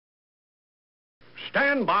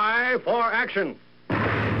stand by for action.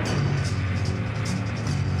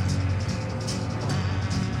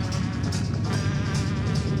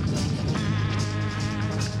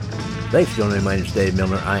 Thanks for joining me. My name is Dave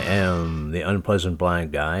Milner. I am the Unpleasant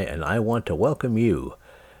Blind Guy, and I want to welcome you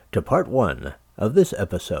to part one of this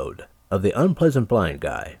episode of the Unpleasant Blind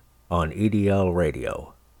Guy on EDL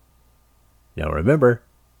Radio. Now remember,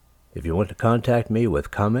 if you want to contact me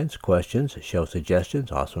with comments, questions, show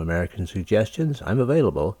suggestions, Awesome American suggestions, I'm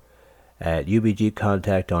available at UBG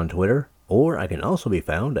Contact on Twitter, or I can also be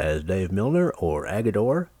found as Dave Milner or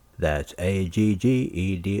Aggedor, that's Aggedor,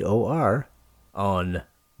 on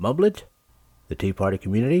Mublet, the Tea Party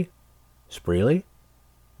Community, Spreely,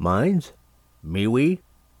 Minds, MeWe,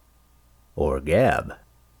 or Gab.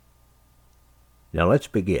 Now let's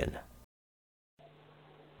begin.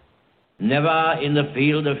 Never in the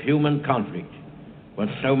field of human conflict was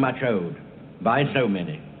so much owed by so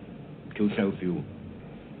many to so few.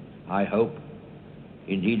 I hope,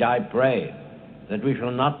 indeed I pray, that we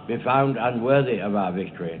shall not be found unworthy of our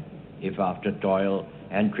victory if after toil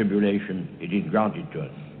and tribulation it is granted to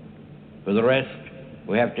us. For the rest,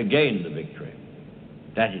 we have to gain the victory.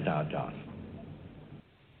 That is our task.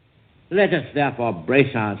 Let us therefore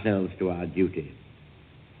brace ourselves to our duty,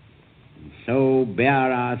 and so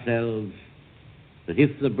bear ourselves that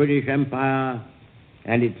if the British Empire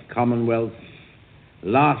and its commonwealths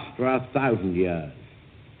last for 1,000 years,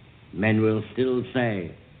 men will still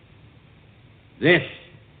say, this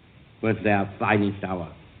was their finest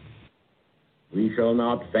hour. We shall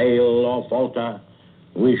not fail or falter.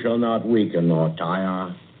 We shall not weaken or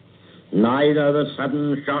tire. Neither the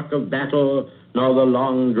sudden shock of battle nor the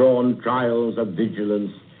long-drawn trials of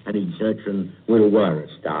vigilance and exertion will wear us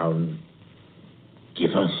down.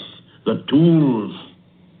 Give us the tools,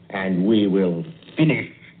 and we will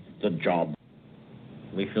finish the job.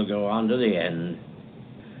 We shall go on to the end.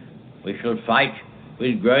 We shall fight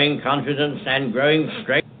with growing confidence and growing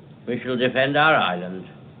strength. We shall defend our island,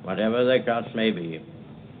 whatever the cost may be.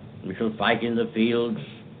 We shall fight in the fields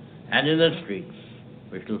and in the streets.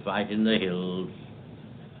 We shall fight in the hills.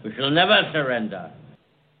 We shall never surrender.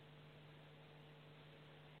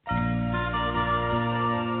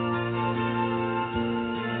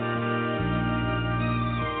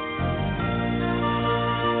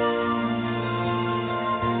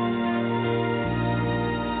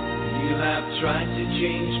 You have tried to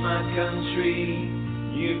change my country.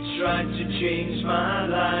 You've tried to change my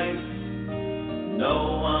life.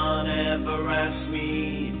 No one ever asked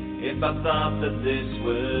me if I thought that this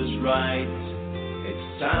was right.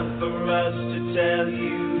 It's time for us to tell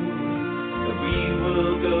you that we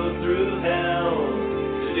will go through hell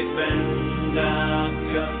to defend our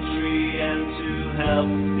country and to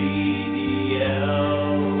help the EDL.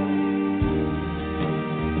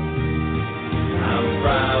 I'm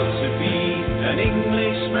proud to be an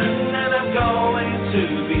Englishman and I'm going to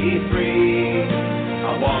be free.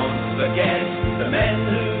 I won't forget the men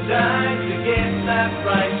who died to get that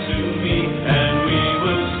right to me, and we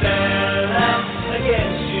will stand up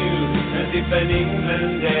against you and defend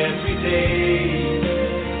England every day.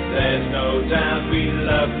 There's no doubt we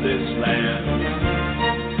love this land.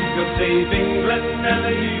 God save England and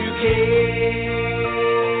the UK.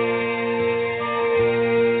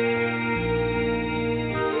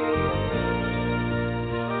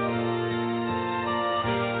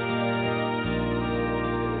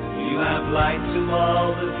 Lied to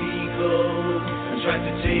all the people and tried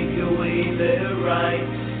to take away their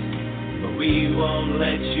rights. But we won't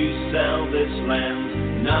let you sell this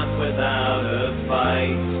land, not without a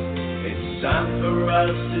fight. It's time for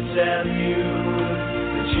us to tell you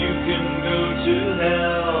that you can go to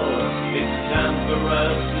hell. It's time for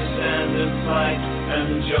us to stand and fight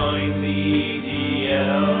and join the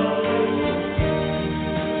EDL.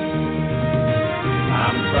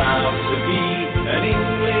 I'm proud to be an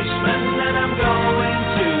Englishman and I'm going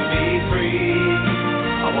to be free.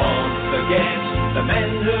 I won't forget the men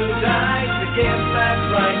who died to give that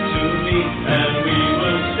right to me, and we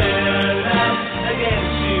will stand up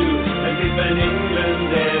against you and defend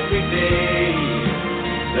England every day.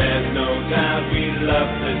 There's no doubt we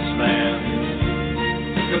love this land.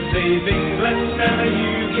 God save England and the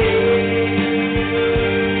UK.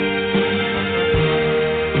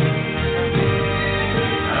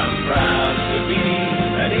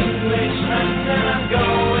 And I'm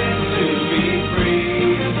going to be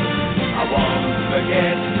free. I won't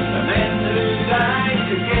forget the men who died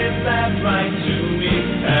to give that right to me,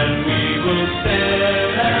 and we will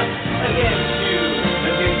stand up against you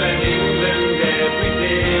and defend England every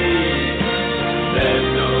day. There's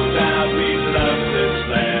no doubt we love this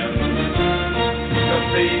land. So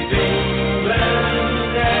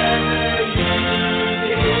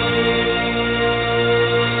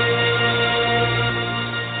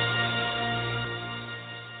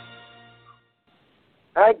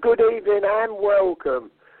good evening and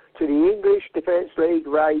welcome to the English Defence League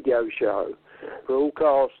radio show,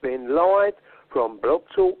 broadcasting live from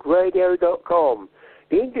blogtalkradio.com.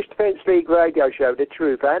 The English Defence League radio show, the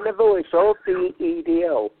truth and the voice of the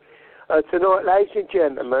EDL. Tonight, ladies and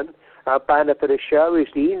gentlemen, our banner for the show is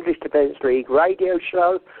the English Defence League radio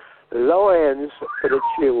show, Lions for the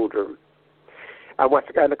Children. And once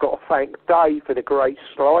again, I've got to thank Dave for the great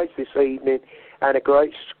slides this evening and a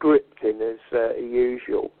great scripting as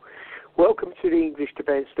usual. Welcome to the English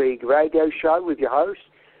Defence League radio show with your host,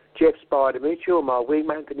 Jeff Spider Mitchell. My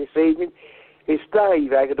wingman for this evening is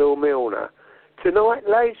Dave Agador Milner. Tonight,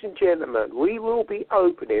 ladies and gentlemen, we will be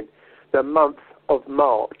opening the month of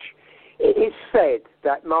March. It is said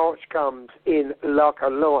that March comes in like a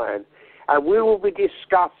lion, and we will be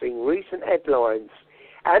discussing recent headlines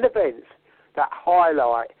and events that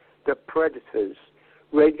highlight the predators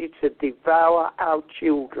ready to devour our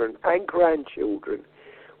children and grandchildren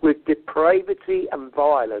with depravity and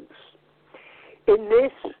violence. In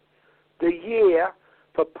this, the year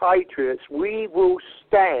for patriots, we will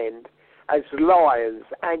stand as lions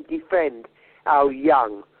and defend our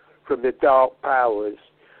young from the dark powers,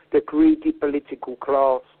 the greedy political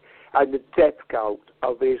class, and the death cult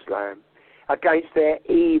of Islam. Against their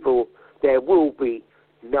evil, there will be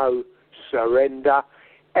no surrender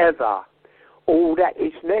ever. All that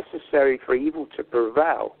is necessary for evil to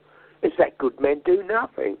prevail is that good men do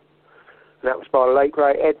nothing. And that was by the late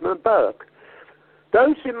great Edmund Burke.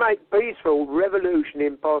 Those who make peaceful revolution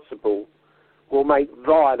impossible will make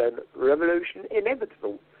violent revolution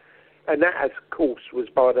inevitable. And that, of course, was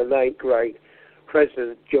by the late great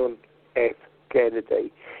President John F.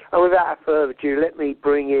 Kennedy. And without further ado, let me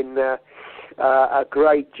bring in a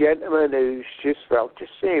great gentleman who's just, well,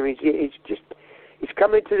 just see him. He's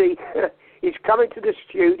coming to the he's coming to the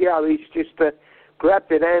studio. He's just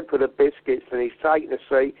grabbed an handful of biscuits and he's taking a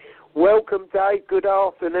seat. Welcome, Dave. Good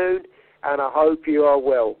afternoon, and I hope you are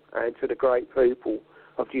well. And to the great people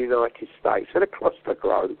of the United States and across the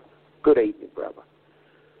globe. Good evening, brother.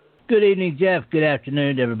 Good evening, Jeff. Good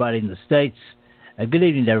afternoon to everybody in the States. Good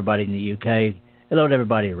evening to everybody in the UK. Hello to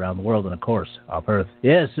everybody around the world and, of course, off Earth.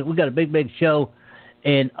 Yes, we've got a big, big show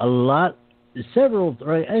and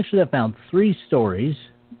actually I found 3 stories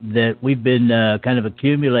that we've been kind of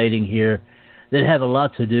accumulating here that have a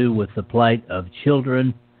lot to do with the plight of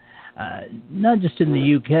children, not just in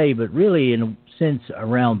the UK, but really in a sense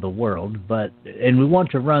around the world. And we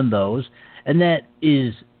want to run those, and that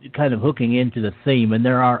is kind of hooking into the theme, and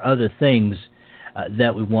there are other things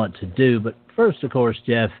that we want to do. But first, of course,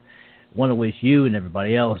 Jeff, I want to wish you and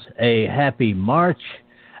everybody else a happy March.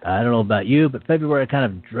 I don't know about you, but February kind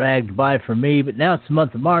of dragged by for me, but now it's the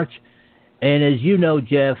month of March. And as you know,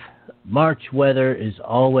 Jeff, March weather is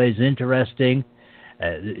always interesting.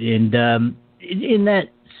 And in that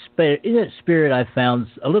spirit, I found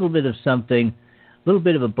a little bit of something, a little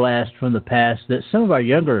bit of a blast from the past that some of our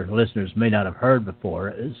younger listeners may not have heard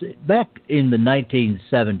before. Back in the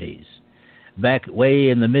 1970s, back way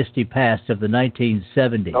in the misty past of the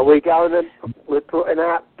 1970s. Are we going back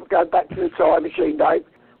to the time machine, Dave?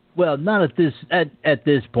 Well, not at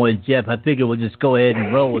this point, Jeff. I figure we'll just go ahead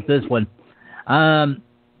and roll with this one.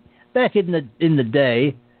 Back in the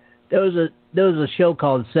day, there was a show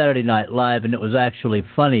called Saturday Night Live, and it was actually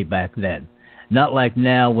funny back then. Not like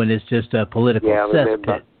now when it's just a political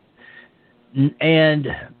cesspit. And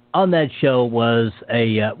on that show was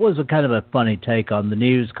a kind of a funny take on the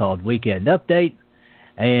news called Weekend Update,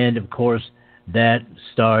 and of course that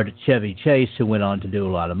starred Chevy Chase, who went on to do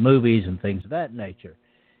a lot of movies and things of that nature.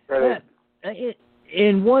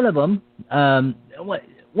 In one of them,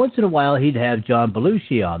 once in a while he'd have John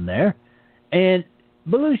Belushi on there, and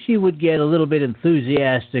Belushi would get a little bit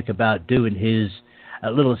enthusiastic about doing his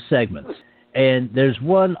little segments. And there's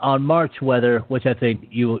one on March weather, which I think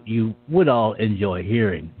you would all enjoy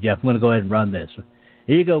hearing. Jeff, I'm going to go ahead and run this.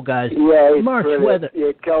 Here you go, guys. Yeah, March brilliant. weather.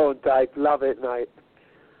 Yeah, go on, Dave. Love it, mate.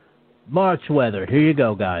 March weather. Here you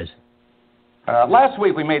go, guys. Last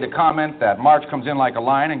week we made a comment that March comes in like a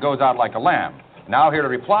lion and goes out like a lamb. Now here to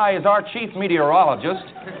reply is our chief meteorologist,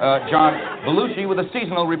 John Belushi, with a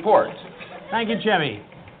seasonal report. Thank you, Chevy.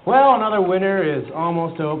 Well, another winter is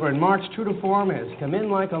almost over, and March, true to form, has come in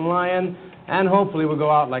like a lion and hopefully will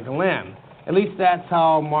go out like a lamb. At least that's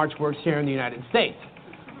how March works here in the United States.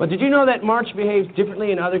 But did you know that March behaves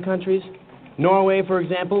differently in other countries? Norway, for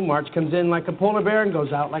example, March comes in like a polar bear and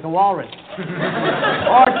goes out like a walrus.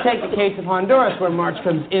 Or take the case of Honduras, where March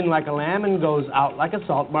comes in like a lamb and goes out like a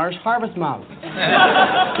salt marsh harvest mouse.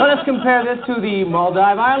 Let us compare this to the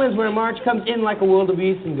Maldive Islands, where March comes in like a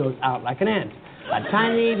wildebeest and goes out like an ant. A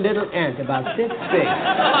tiny little ant about this big.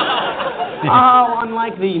 Oh,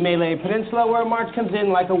 unlike the Malay Peninsula, where March comes in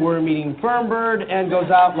like a worm-eating fern bird and goes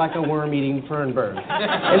out like a worm-eating fern bird.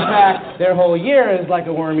 In fact, their whole year is like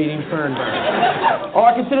a worm-eating fern bird.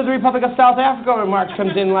 Or consider the Republic of South Africa, where March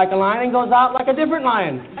comes in like a lion and goes out like a different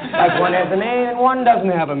lion. Like one has a mane and one doesn't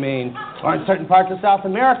have a mane. Or in certain parts of South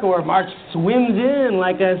America, where March swims in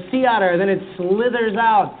like a sea otter, then it slithers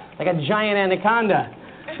out like a giant anaconda.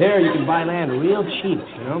 There you can buy land real cheap,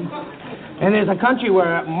 you know. And there's a country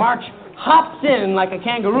where March hops in like a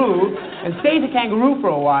kangaroo and stays a kangaroo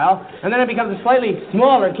for a while, and then it becomes a slightly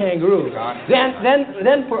smaller kangaroo.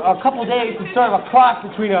 Then for a couple days it's sort of a cross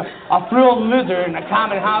between a frilled lizard and a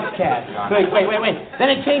common house cat. Wait. Then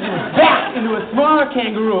it changes back into a smaller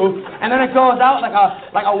kangaroo, and then it goes out like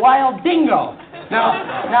a wild dingo.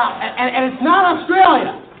 And it's not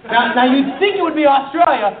Australia. Now you'd think it would be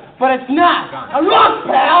Australia, but it's not. Look,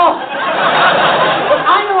 pal!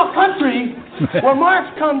 I know a country where March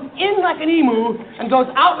comes in like an emu and goes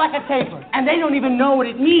out like a tapir, and they don't even know what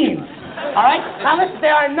it means. All right? Now listen,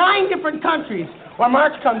 there are 9 different countries where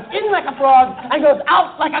March comes in like a frog and goes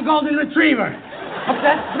out like a golden retriever. But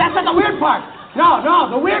that's not the weird part. No,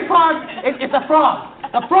 the weird part is a frog.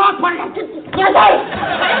 The frog part is...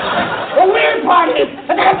 The weird part is...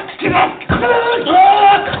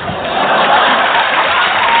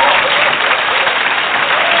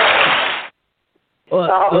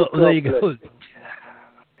 Well, there you go.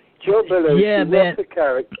 John Belushi, yeah, man. The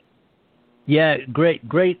character. Yeah, great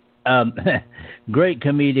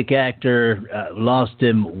comedic actor. Lost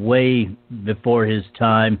him way before his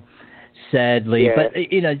time, sadly. Yeah. But,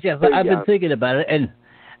 Jeff, I've been thinking about it, and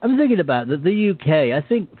I'm thinking about the UK. I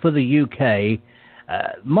think for the UK,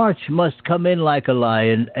 March must come in like a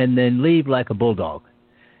lion and then leave like a bulldog.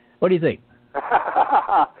 What do you think? You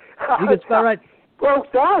think it's about right? Well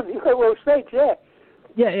done. Well said, yeah.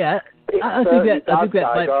 Yeah. I think that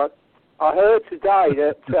might... I heard today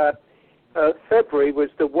that February was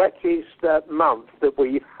the wettest month that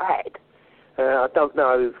we've had. I don't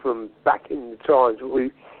know from back in the times,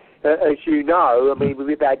 but as you know, I mean,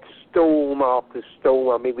 we've had storm after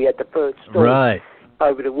storm. I mean, we had the first storm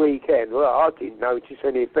over the weekend. Well, I didn't notice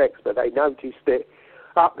any effects, but they noticed it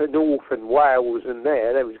up the north and Wales and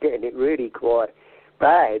there. They was getting it really quite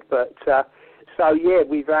bad. But so yeah,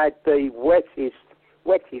 we've had the wettest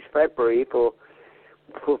February for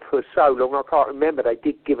so long. I can't remember. They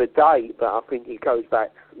did give a date, but I think it goes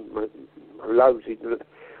back loads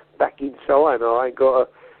back in time. I ain't got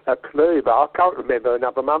a clue, but I can't remember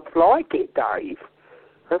another month like it, Dave.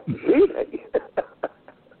 Really?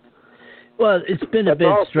 Well, it's been a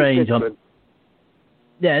bit strange.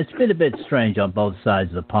 It's been a bit strange on both sides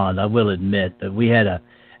of the pond. I will admit that we had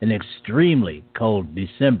an extremely cold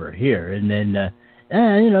December here, and then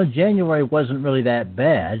January wasn't really that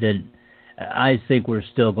bad, and I think we're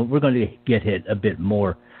going to get hit a bit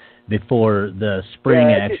more before the spring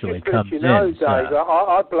actually comes in. Dave,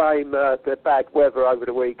 I blame the bad weather over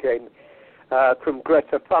the weekend from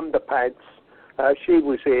Greta Thunderpants. She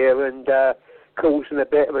was here and causing a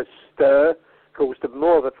bit of a stir, caused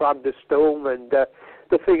more of a thunderstorm, and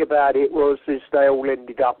the thing about it was they all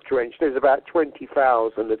ended up drenched. There's about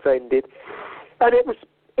 20,000 attended, and it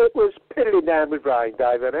was piddling down with rain,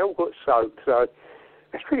 Dave, and they all got soaked, so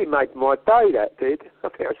it's really made my day, that did. I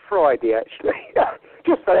think it was Friday, actually.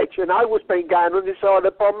 Just to let you know what's been going on this side of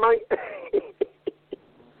the pond, mate.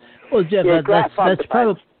 Well, Jeff,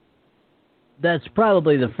 that's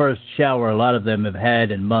probably the first shower a lot of them have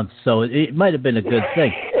had in months, so it might have been a good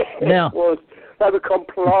thing. Now, it was. They were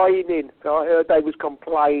complaining. I heard they was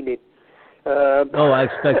complaining. I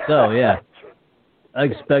expect so, yeah. I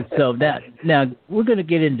expect so. Now we're going to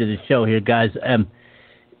get into the show here, guys.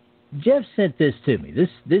 Jeff sent this to me.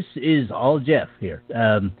 This is all Jeff here.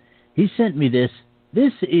 He sent me this.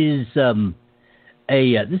 This is this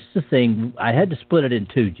is the thing. I had to split it in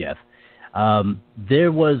two, Jeff.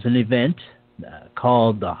 There was an event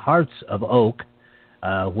called the Hearts of Oak,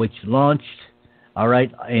 which launched. All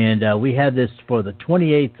right, and we had this for the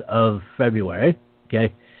 28th of February.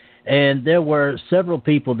 Okay. And there were several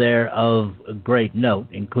people there of great note,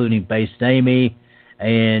 including Based Amy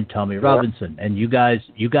and Tommy Robinson. And you guys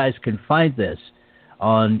can find this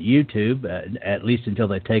on YouTube, at least until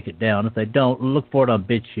they take it down. If they don't, look for it on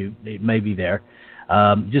BitChute. It may be there.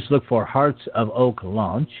 Just look for Hearts of Oak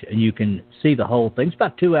launch, and you can see the whole thing. It's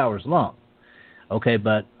about 2 hours long. Okay,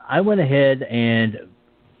 but I went ahead and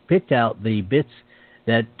picked out the bits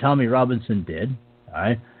that Tommy Robinson did, all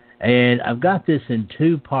right? And I've got this in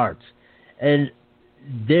two parts. And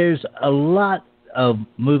there's a lot of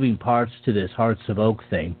moving parts to this Hearts of Oak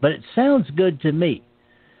thing, but it sounds good to me.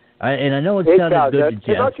 And I know it It sounded does. good to Jeff.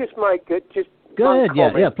 Can I just make Go one ahead, yeah,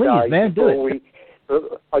 comment, please, Dave, man, do before it.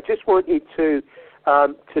 I just wanted to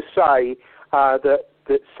say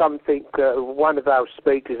that something, one of our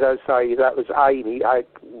speakers, I say that was Amy,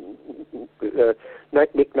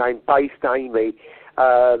 nicknamed Based Amy,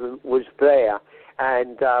 was there,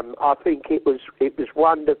 and I think it was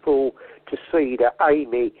wonderful to see that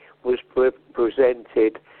Amy was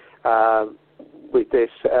presented with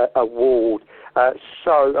this award.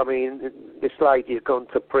 So, I mean, this lady's gone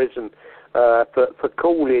to prison for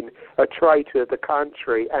calling a traitor of the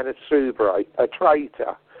country and a soubrette a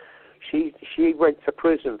traitor. She went to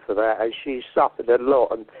prison for that, and she suffered a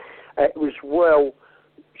lot. And it was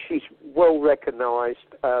she's well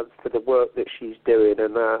recognised for the work that she's doing,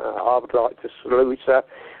 and I would like to salute her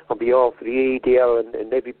on behalf of the EDL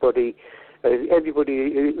and everybody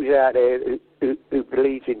who's out there who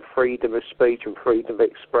believes in freedom of speech and freedom of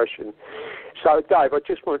expression. So, Dave, I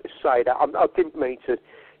just wanted to say that I didn't mean to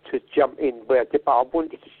jump in, but I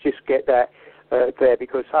wanted to just get that there,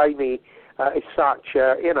 because Amy is such,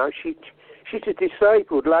 she's a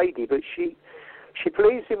disabled lady, but she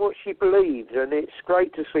believes in what she believes, and it's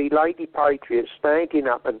great to see lady patriots standing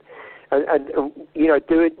up and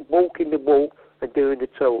walking the walk and doing the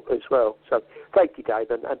talk as well. So thank you, Dave,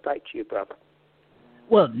 and back to you, brother.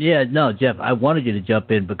 Well, yeah, no, Jeff, I wanted you to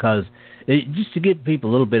jump in because just to give people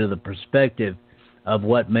a little bit of the perspective of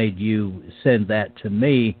what made you send that to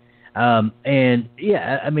me. And,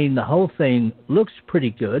 yeah, I mean, the whole thing looks pretty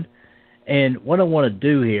good. And what I want to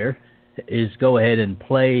do here is go ahead and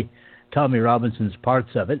play Tommy Robinson's parts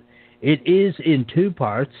of it. It is in two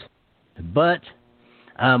parts, but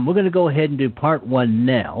we're going to go ahead and do part one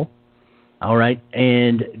now. All right,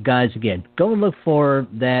 and guys, again, go and look for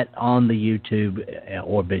that on the YouTube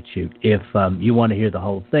or BitChute if you want to hear the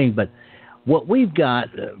whole thing. But what we've got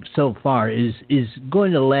so far is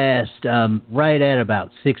going to last right at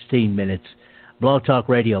about 16 minutes. Blog Talk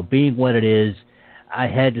Radio being what it is, I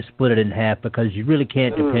had to split it in half because you really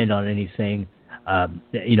can't depend on anything,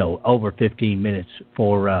 over 15 minutes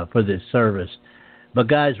for this service. But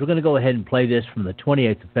guys, we're going to go ahead and play this from the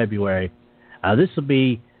 28th of February. This will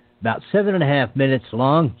be about 7.5 minutes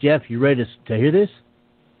long. Jeff, you ready to hear this?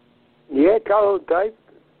 Yeah, go on, Dave.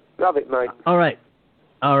 Love it, mate. All right.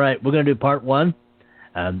 We're going to do part one.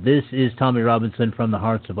 This is Tommy Robinson from the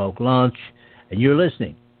Hearts of Oak Launch, and you're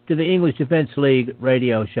listening to the English Defense League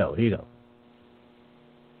radio show. Here you go.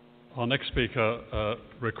 Our next speaker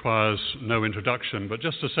requires no introduction, but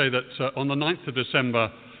just to say that on the 9th of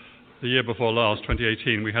December, the year before last,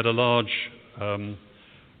 2018, we had a large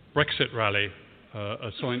Brexit rally,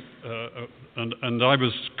 and I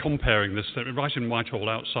was comparing this right in Whitehall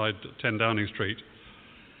outside 10 Downing Street.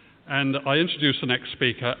 And I introduced the next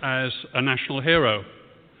speaker as a national hero.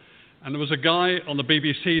 And there was a guy on the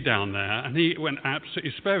BBC down there, and he went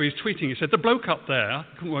absolutely spare. He's tweeting. He said, the bloke up there, I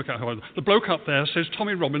couldn't work out how, the bloke up there says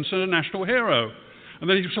Tommy Robinson, a national hero. And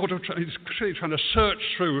then he's really trying to search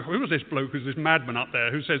through, who was this bloke, who's this madman up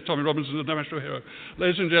there who says Tommy Robinson is a national hero?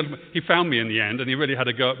 Ladies and gentlemen, he found me in the end, and he really had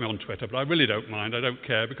a go at me on Twitter, but I really don't mind, I don't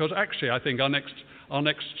care, because actually I think our next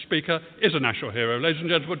speaker is a national hero. Ladies and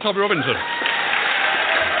gentlemen, Tommy Robinson.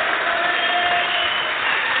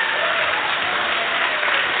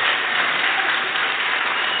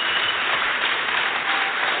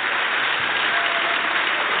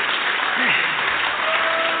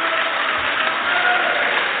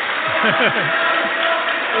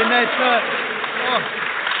 In their church. Oh.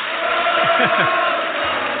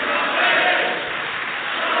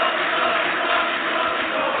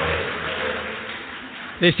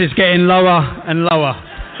 This is getting lower and lower.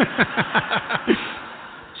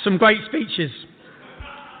 Some great speeches.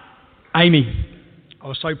 Amy, I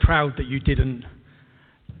was so proud that you didn't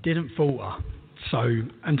falter.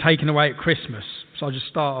 And taken away at Christmas. So I'll just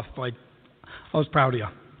start off by, I was proud of you.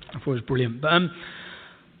 I thought it was brilliant. But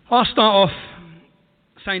I'll start off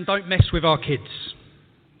saying don't mess with our kids.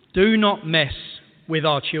 Do not mess with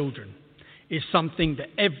our children. It's something that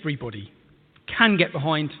everybody can get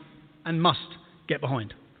behind and must get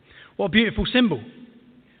behind. What a beautiful symbol.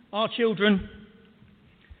 Our children,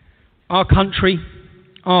 our country,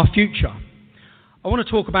 our future. I want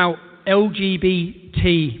to talk about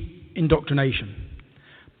LGBT indoctrination,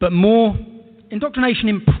 but more indoctrination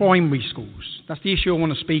in primary schools. That's the issue I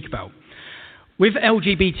want to speak about. With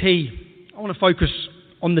LGBT, I want to focus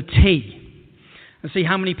on the T and see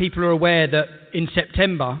how many people are aware that in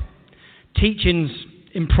September, teachings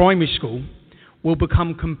in primary school will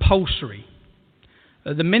become compulsory.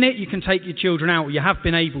 At the minute you can take your children out, you have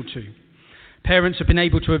been able to. Parents have been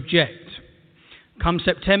able to object. Come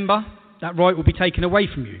September, that right will be taken away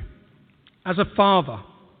from you. As a father,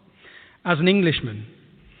 As an Englishman,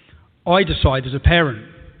 I decide as a parent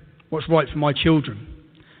what's right for my children.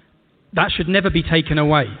 That should never be taken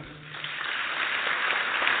away.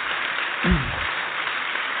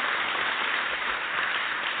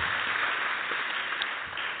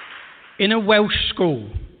 In a Welsh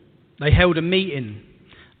school, they held a meeting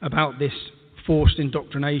about this forced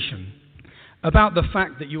indoctrination, about the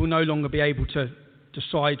fact that you will no longer be able to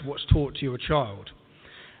decide what's taught to your child.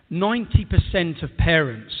 90% of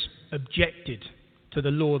parents objected to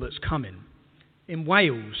the law that's coming. In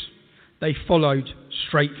Wales, they followed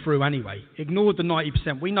straight through anyway. Ignored the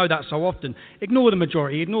 90%. We know that so often. Ignore the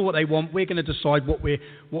majority. Ignore what they want. We're going to decide what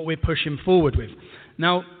we're pushing forward with.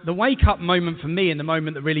 Now, the wake-up moment for me, and the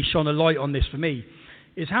moment that really shone a light on this for me,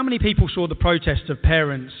 is how many people saw the protests of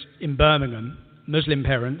parents in Birmingham, Muslim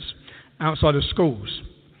parents, outside of schools.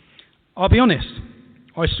 I'll be honest,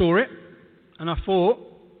 I saw it, and I thought,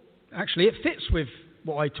 actually, it fits with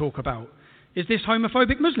what I talk about. Is this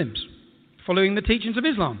homophobic Muslims following the teachings of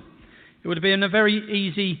Islam? It would have been a very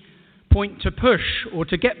easy point to push or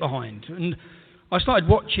to get behind. And I started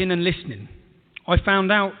watching and listening. I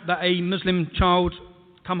found out that a Muslim child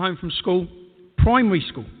come home from school, primary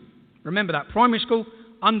school. Remember that, primary school,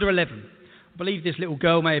 under 11. I believe this little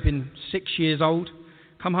girl may have been 6 years old.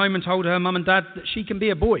 Come home and told her mum and dad that she can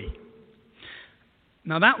be a boy.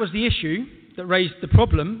 Now that was the issue that raised the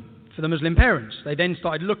problem for the Muslim parents. They then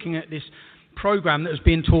started looking at this program that was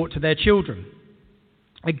being taught to their children.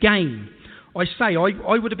 Again, I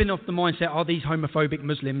would have been off the mindset, are these homophobic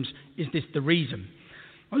Muslims? Is this the reason?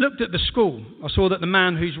 I looked at the school. I saw that the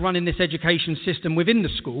man who's running this education system within the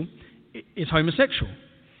school is homosexual.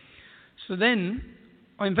 So then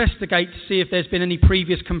I investigate to see if there's been any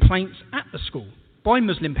previous complaints at the school by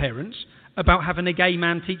Muslim parents about having a gay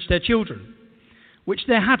man teach their children, which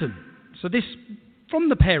there hadn't. So this, from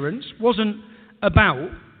the parents, wasn't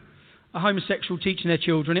about a homosexual teaching their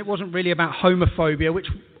children. It wasn't really about homophobia, which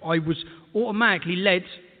I was automatically led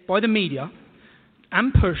by the media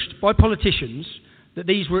and pushed by politicians that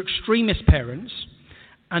these were extremist parents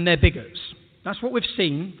and they're bigots. That's what we've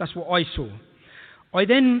seen. That's what I saw. I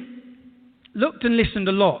then looked and listened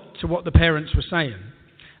a lot to what the parents were saying.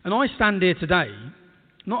 And I stand here today,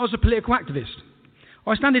 not as a political activist.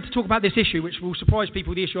 I stand here to talk about this issue, which will surprise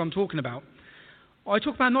people, the issue I'm talking about. I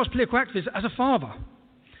talk about not as a political activist, as a father.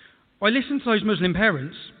 I listened to those Muslim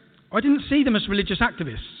parents. I didn't see them as religious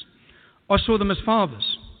activists. I saw them as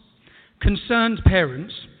fathers, concerned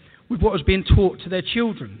parents with what was being taught to their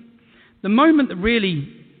children. The moment that really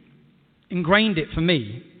ingrained it for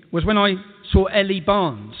me was when I saw Ellie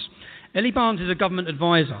Barnes. Ellie Barnes is a government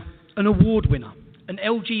advisor, an award winner, an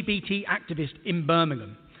LGBT activist in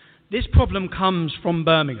Birmingham. This problem comes from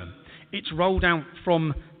Birmingham. It's rolled out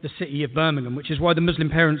from the city of Birmingham, which is why the Muslim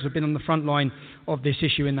parents have been on the front line of this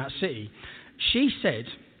issue in that city. She said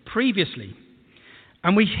previously,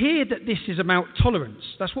 and we hear that this is about tolerance.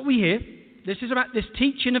 That's what we hear. This is about this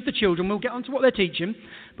teaching of the children. We'll get on to what they're teaching,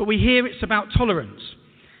 but we hear it's about tolerance.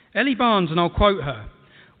 Ellie Barnes, and I'll quote her,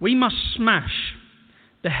 "We must smash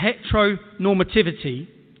the heteronormativity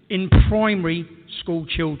in primary school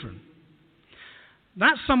children."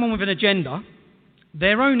 That's someone with an agenda,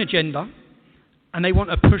 their own agenda, and they want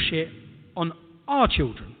to push it on our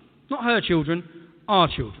children. Not her children, our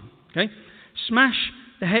children. Okay? Smash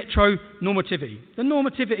the heteronormativity. The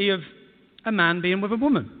normativity of a man being with a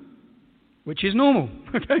woman, which is normal.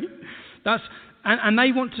 Okay? And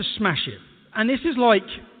they want to smash it. And this is like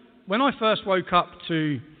when I first woke up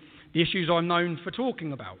to the issues I'm known for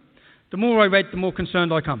talking about. The more I read, the more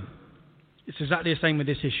concerned I come. It's exactly the same with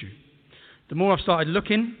this issue. The more I've started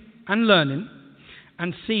looking and learning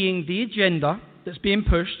and seeing the agenda that's being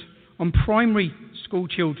pushed on primary school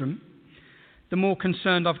children, the more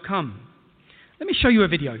concerned I've come. Let me show you a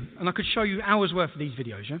video, and I could show you hours worth of these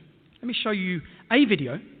videos, yeah? Let me show you a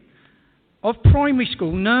video of primary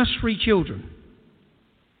school nursery children.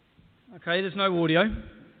 Okay, there's no audio.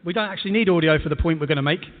 We don't actually need audio for the point we're going to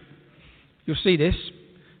make. You'll see this.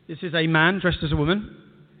 This is a man dressed as a woman.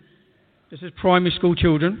 This is primary school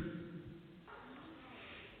children.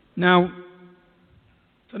 Now,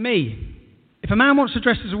 for me, if a man wants to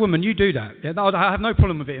dress as a woman, you do that. Yeah, I have no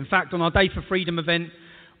problem with it. In fact, on our Day for Freedom event,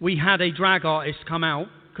 we had a drag artist come out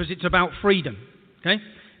because it's about freedom. Okay?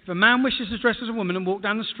 If a man wishes to dress as a woman and walk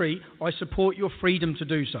down the street, I support your freedom to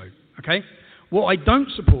do so. Okay? What I don't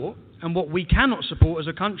support, and what we cannot support as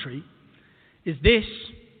a country, is this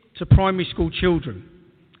to primary school children.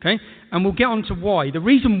 Okay? And we'll get on to why. The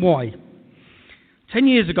reason why. 10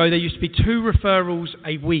 years ago, there used to be 2 referrals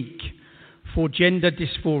a week for gender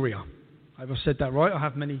dysphoria. Have I said that right? I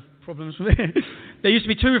have many problems with it. There used to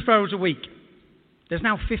be 2 referrals a week. There's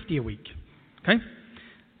now 50 a week. Okay?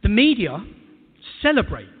 The media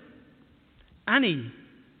celebrate any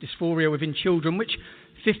dysphoria within children, which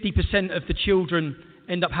 50% of the children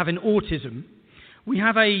end up having autism. We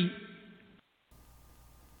have a...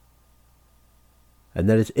 And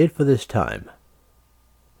that is it for this time.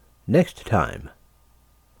 Next time,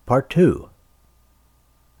 Part 2.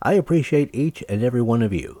 I appreciate each and every one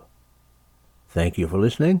of you. Thank you for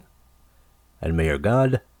listening, and may your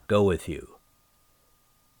God go with you.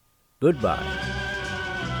 Goodbye.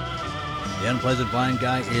 The Unpleasant Blind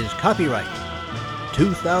Guy is copyright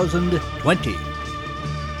 2020.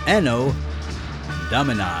 Anno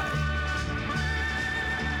Domini.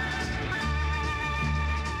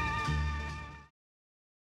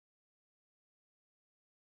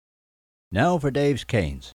 Now for Dave's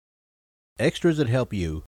Canes. Extras that help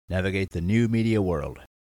you navigate the new media world.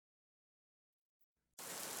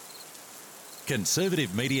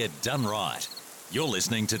 Conservative media done right. You're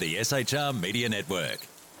listening to the SHR Media Network.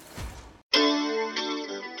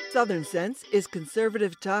 Southern Sense is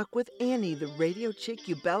conservative talk with Annie, the radio chick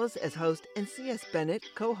you bellows as host, and C.S. Bennett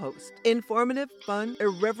co-host. Informative, fun,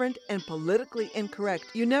 irreverent, and politically incorrect.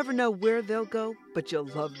 You never know where they'll go, but you'll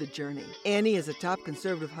love the journey. Annie is a top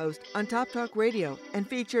conservative host on Top Talk Radio and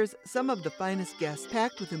features some of the finest guests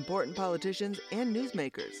packed with important politicians and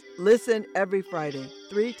newsmakers. Listen every Friday,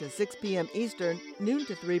 3 to 6 p.m. Eastern, noon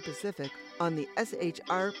to 3 Pacific, on the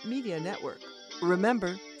SHR Media Network.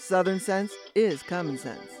 Remember, Southern Sense is common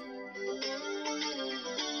sense.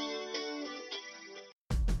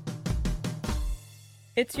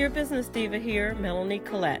 It's your business diva here, Melanie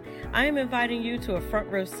Collette. I am inviting you to a front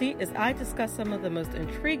row seat as I discuss some of the most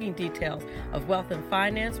intriguing details of wealth and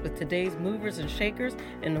finance with today's movers and shakers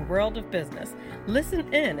in the world of business.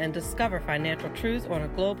 Listen in and discover financial truths on a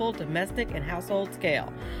global, domestic, and household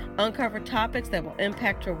scale. Uncover topics that will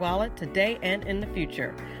impact your wallet today and in the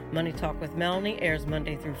future. Money Talk with Melanie airs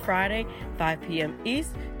Monday through Friday, 5 p.m.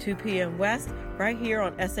 East, 2 p.m. West, right here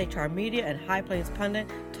on SHR Media and High Plains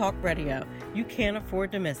Pundit Talk Radio. You can't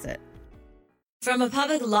afford to miss it. From a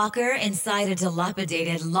public locker inside a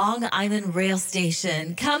dilapidated Long Island rail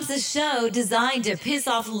station comes a show designed to piss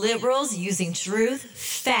off liberals using truth,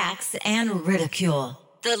 facts, and ridicule.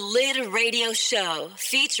 The Lid Radio Show,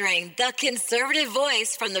 featuring the conservative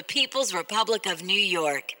voice from the People's Republic of New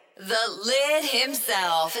York. The Lid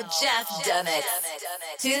himself, Jeff Dunnett.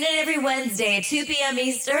 Tune in every Wednesday at 2 p.m.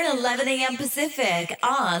 Eastern, 11 a.m. Pacific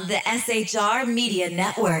on the SHR Media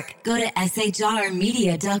Network. Go to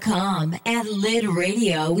shrmedia.com. At Lid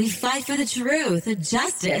Radio, we fight for the truth,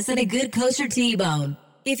 justice, and a good kosher T-bone.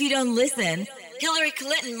 If you don't listen, Hillary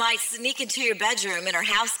Clinton might sneak into your bedroom in her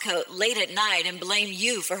housecoat late at night and blame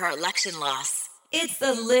you for her election loss. It's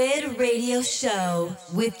the Lid Radio Show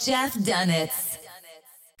with Jeff Dunnett.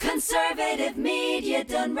 Conservative media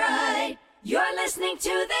done right. You're listening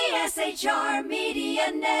to the SHR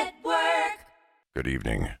Media Network. Good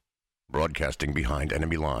evening. Broadcasting behind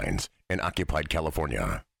enemy lines in occupied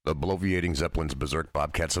California, the bloviating Zeppelin's Berserk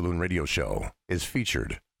Bobcat Saloon radio show is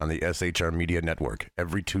featured on the SHR Media Network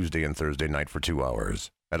every Tuesday and Thursday night for 2 hours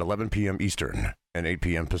at 11 p.m. Eastern and 8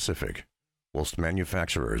 p.m. Pacific. Whilst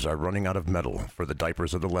manufacturers are running out of metal for the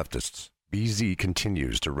diapers of the leftists, BZ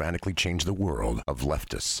continues to radically change the world of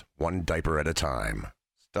leftists, one diaper at a time.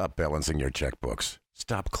 Stop balancing your checkbooks.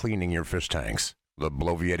 Stop cleaning your fish tanks. The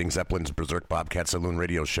bloviating Zeppelin's Berserk Bobcat Saloon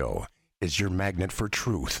radio show is your magnet for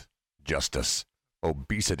truth, justice,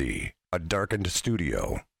 obesity, a darkened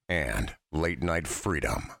studio, and late-night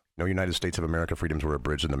freedom. No United States of America freedoms were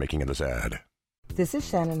abridged in the making of this ad. This is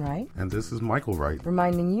Shannon Wright. And this is Michael Wright.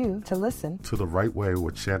 Reminding you to listen to The Right Way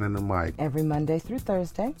with Shannon and Mike. Every Monday through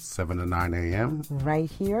Thursday. 7 to 9 a.m.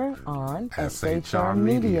 Right here on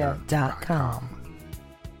shrmedia.com.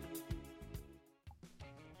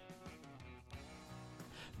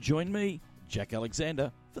 Join me, Jack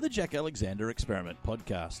Alexander, for the Jack Alexander Experiment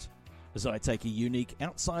podcast, as I take a unique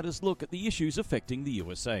outsider's look at the issues affecting the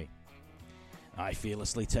USA. I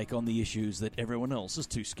fearlessly take on the issues that everyone else is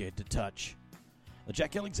too scared to touch. The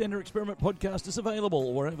Jack Alexander Experiment podcast is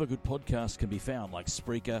available wherever good podcasts can be found, like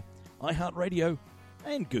Spreaker, iHeartRadio,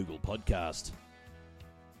 and Google Podcast.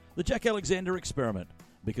 The Jack Alexander Experiment,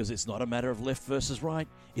 because it's not a matter of left versus right,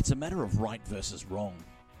 it's a matter of right versus wrong.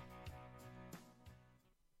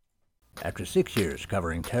 After 6 years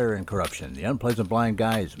covering terror and corruption, the Unpleasant Blind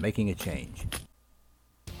Guy is making a change.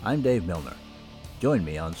 I'm Dave Milner. Join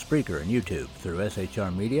me on Spreaker and YouTube through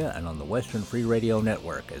SHR Media and on the Western Free Radio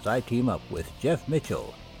Network as I team up with Jeff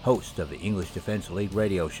Mitchell, host of the English Defense League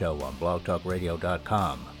radio show on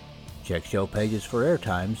blogtalkradio.com. Check show pages for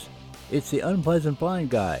airtimes. It's the Unpleasant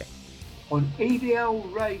Blind Guy on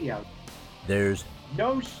EDL Radio. There's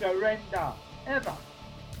No surrender, ever.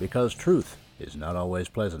 Because truth is not always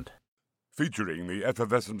pleasant. Featuring the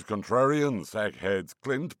effervescent contrarian Sackheads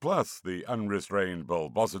Clint plus the unrestrained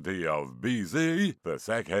bulbosity of BZ, the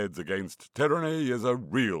Sackheads Against Tyranny is a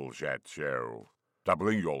real chat show.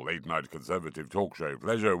 Doubling your late-night conservative talk show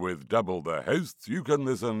pleasure with double the hosts, you can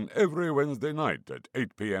listen every Wednesday night at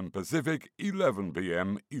 8 p.m. Pacific, 11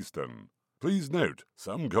 p.m. Eastern. Please note,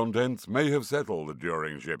 some contents may have settled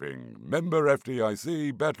during shipping. Member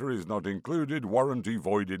FDIC, batteries not included, warranty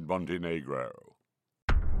void in Montenegro.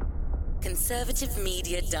 Conservative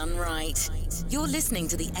media done right. You're listening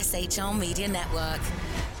to the SHR Media Network.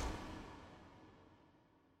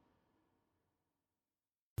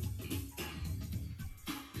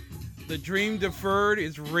 The dream deferred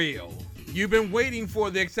is real. You've been waiting for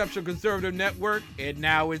the Exceptional Conservative Network, and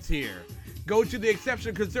now it's here. Go to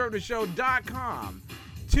theexceptionalconservativeshow.com.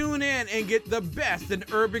 Tune in and get the best in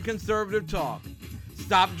urban conservative talk.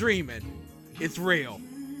 Stop dreaming. It's real.